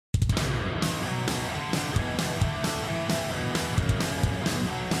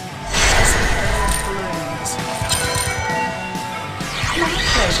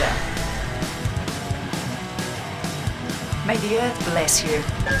pleasure. May the earth bless you.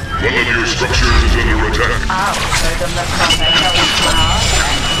 One of your structures is under attack. I'll show them the proper hellfire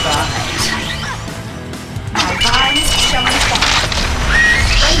and vomit. My vines shall be fire.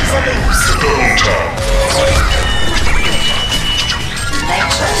 Razor loose. Stone Town.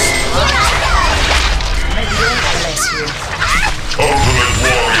 Nature strong. May the earth bless you. Ultimate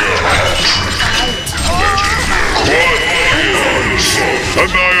Warrior. Legend.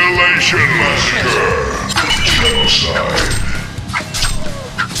 Annihilation. Massacre. Genocide.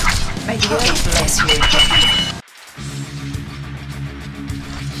 May the earth bless you.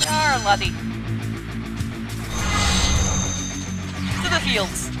 Yar, laddie. To the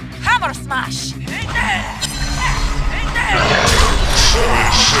fields. Hammer smash! To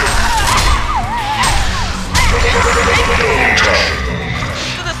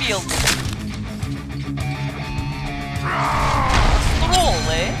the fields. Roll,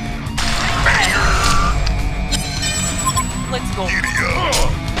 eh? Let's go.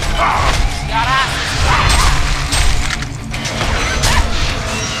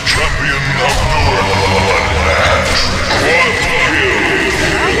 Champion of Newerth. Quad kill.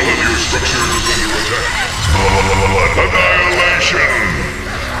 One of your structures is under attack. Annihilation.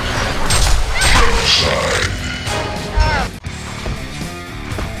 Genocide.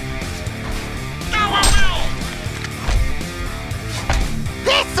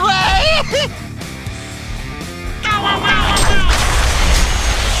 This way!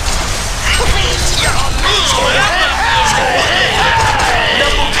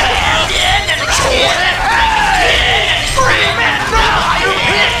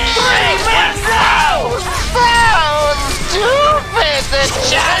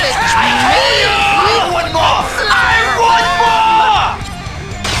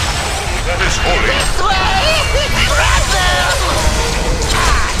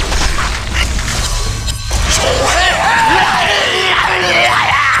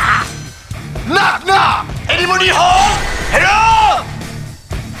 Knock knock! Anybody home? Hello?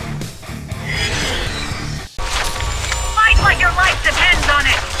 Fight like your life depends on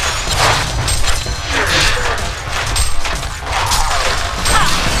it!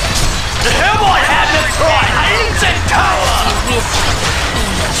 The Hellboy had destroyed ancient tower!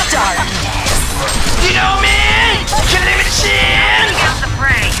 Darkness. You know me? Killing machine! Get the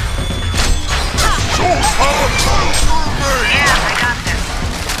prey. Yeah, I got this.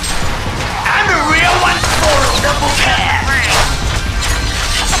 I'm the real one for double cast! Prey.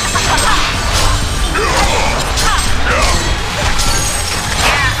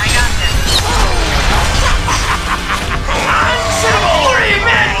 Yeah, I got this. I'm 3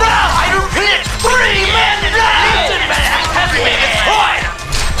 men now! I repeat, 3 men now! Ancient man has been destroyed!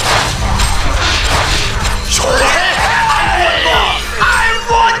 I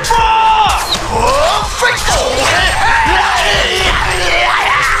want more! Oh, freakful!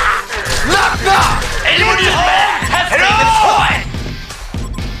 Knock knock! Anybody's man has been destroyed!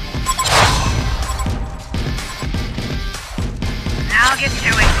 Now get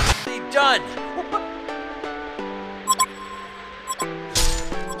to it. They've done.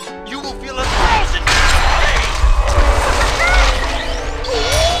 You will feel 1,000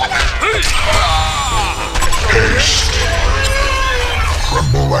 Haste.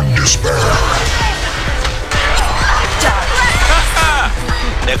 Tremble and despair.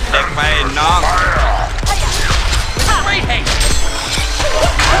 เด็กๆไปน้อง Great hate!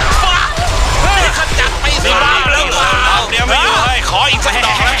 นี่เขาจัดไปสิครับเดี๋ยวไม่อยู่ให้ขออีกสักด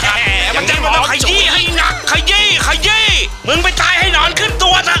อกแล้วกันมันจะมันต้องขยี้ให้หนักขยี้มึงไปตายให้นอนขึ้นตั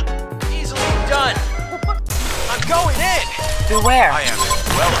วซะ easily done. I'm going in. Beware. I am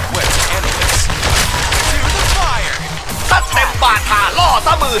well equipped to handle this. To the fire. ตัดเต็มบาทาล่อซ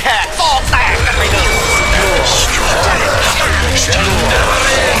ะมือแหกซอกแตกกันไปเลย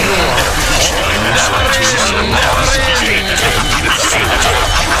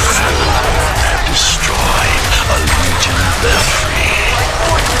Destroy a legion left free.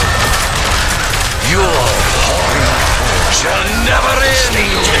 Your HoN shall never end.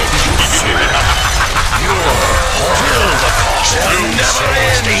 Your HoN shall never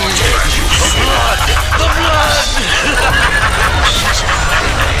end. The blood.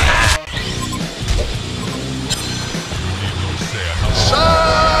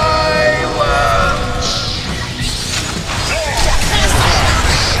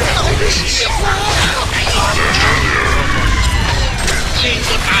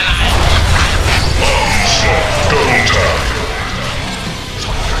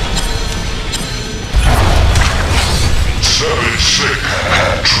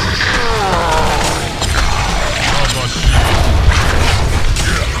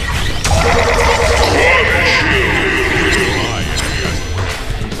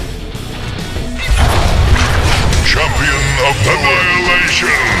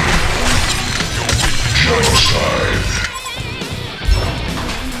 side.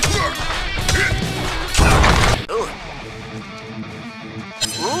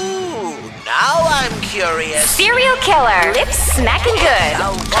 Ooh, now I'm curious. Serial killer. Lips smacking good.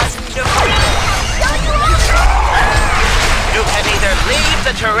 How wonderful. You can either leave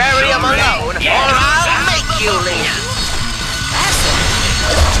the terrarium alone, or I'll make you leave.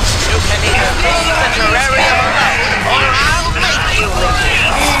 You can either leave the terrarium alone, or I'll make you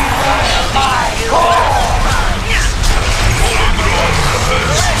leave.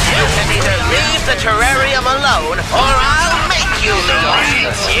 You can either leave the terrarium alone, or I'll make you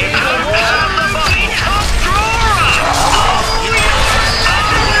leave.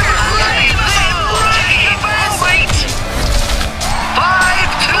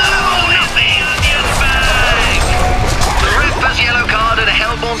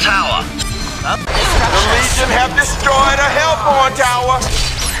 Tower. The Legion have destroyed a Hellborn Tower.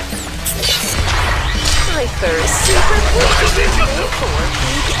 My fur is super cool. Poor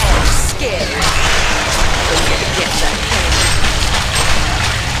pig and scared. I'm gonna get that candy.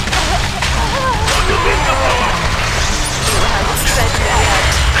 You haven't said that.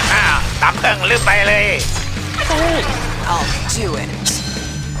 ตาเพิ่งลืมไปเลย Fine, I'll do it.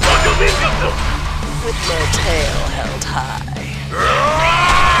 With my tail held high.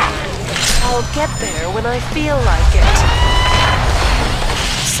 I'll get there when I feel like it.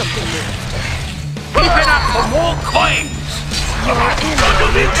 Something new. Keep it up for more coins. You're in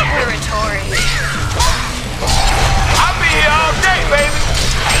enemy territory. I'll be here all day, baby.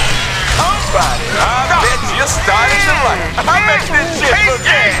 Somebody, I bet you're starting to like. I make this shit look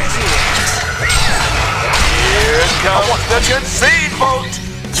easy. Here comes the good seed, folks.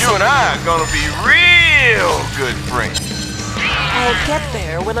 You and I are gonna be real good friends. I'll get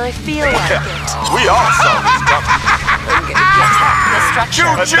there when I feel like it. We all saw this coming. I'm gonna get that destruction.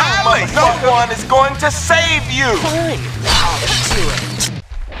 Choo-choo, mother. No one is going to save you. Fine, I'll do it.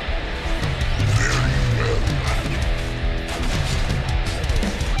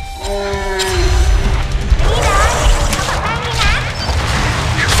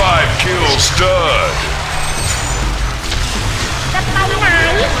 Five kills stud.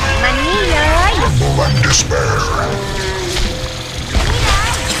 Tremble and despair.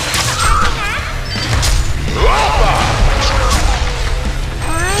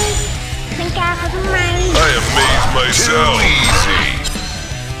 I amaze myself. Too easy.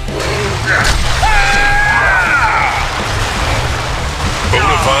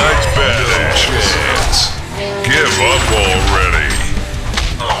 Bonafide's bad no chance. Give up already.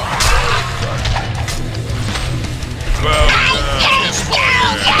 Bow down. Kiss my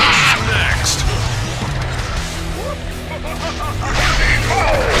ass. Next.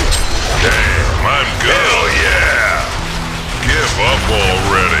 Damn, I'm good. Hell yeah. Give up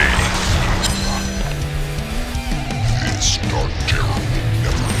already. It's not terrible.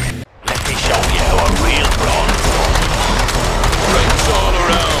 Let me show you a real bron. Friends all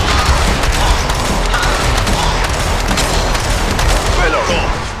around. Feller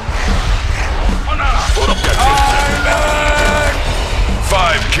off. Put up your fist.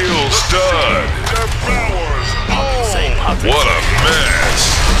 5 kills stud. What a mess.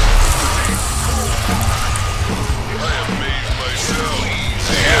 I amaze myself.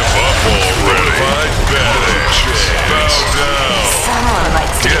 Give up already. Bow down. Someone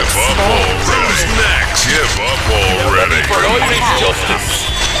likes to Give up already. Who's next? Give up already. For always justice.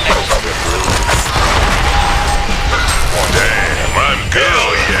 Damn, I'm good.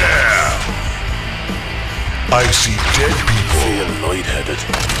 Hell yeah. I see dead people. Feel lightheaded.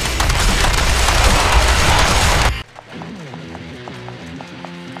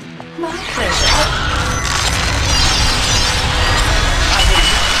 My pleasure.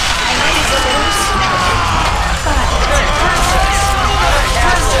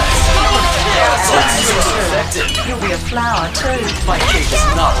 You'll be a flower too. My cake is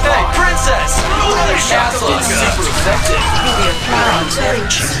not raw. Hey, princess! Your castle is super effective. You'll be a flower too.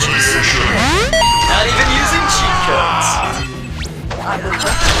 Not even using cheat codes. I will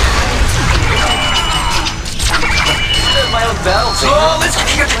My own battle team. Oh, let's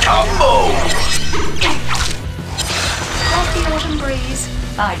kick the combo! Off the autumn breeze.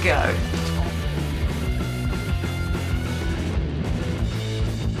 I go.